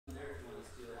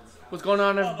What's going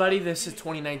on, everybody? This is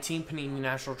 2019 Panini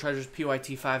National Treasures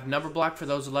PYT 5 number block for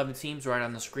those 11 teams right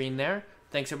on the screen there.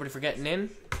 Thanks, everybody, for getting in.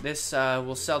 This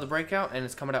will sell the breakout, and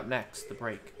it's coming up next, the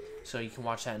break. So you can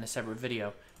watch that in a separate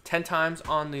video. 10 times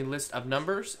on the list of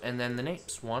numbers, and then the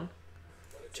names. 1,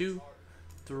 2,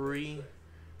 3,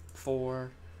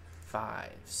 4, 5,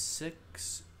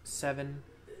 6, 7,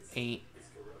 8,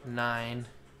 9.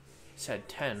 Said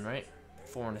 10, right?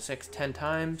 4 and a 6, 10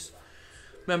 times.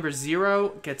 Remember,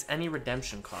 0 gets any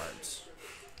redemption cards.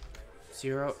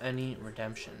 0 any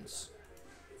redemptions.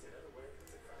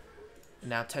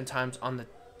 Now 10 times on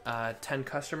the 10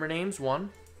 customer names. 1,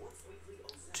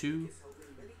 2,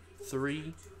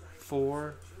 3,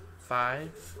 4,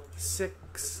 5,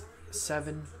 6,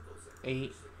 7,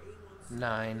 8,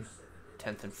 9,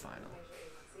 10th and final.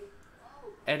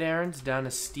 Ed Aaron's down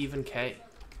to Stephen K.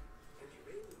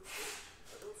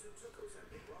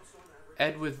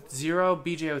 Ed with 0,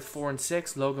 BJ with 4 and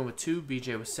 6, Logan with 2,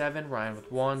 BJ with 7, Ryan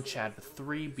with 1, Chad with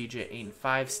 3, BJ 8 and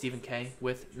 5, Stephen K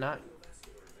with 9.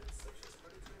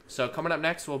 So coming up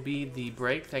next will be the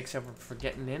break. Thanks everyone for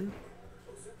getting in.